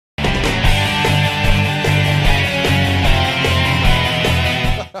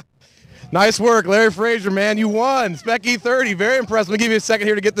Nice work, Larry Fraser, man. You won. Spec E30. Very impressed. Let me give you a second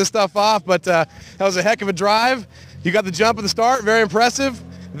here to get this stuff off, but that was a heck of a drive. You got the jump at the start. Very impressive.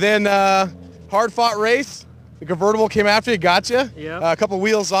 Then hard-fought race. The convertible came after you, got you. Yeah. A couple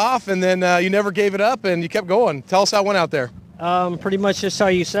wheels off, and then you never gave it up, and you kept going. Tell us how it went out there. Pretty much just how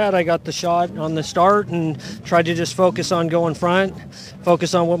you said. I got the shot on the start and tried to just focus on going front,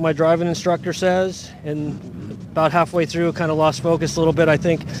 focus on what my driving instructor says, and about halfway through kind of lost focus a little bit. I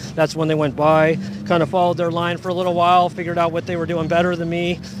think that's when they went by, kind of followed their line for a little while, figured out what they were doing better than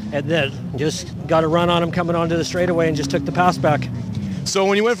me, and then just got a run on them coming onto the straightaway and just took the pass back. So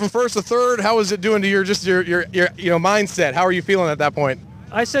when you went from first to third, how was it doing to your mindset? How are you feeling at that point?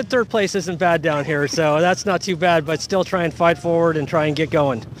 I said third place isn't bad down here, so that's not too bad, but still try and fight forward and try and get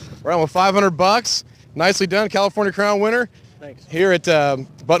going. Right, well, $500. Nicely done. California Crown winner. Thanks. Here at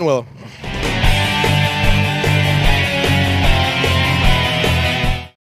Buttonwillow.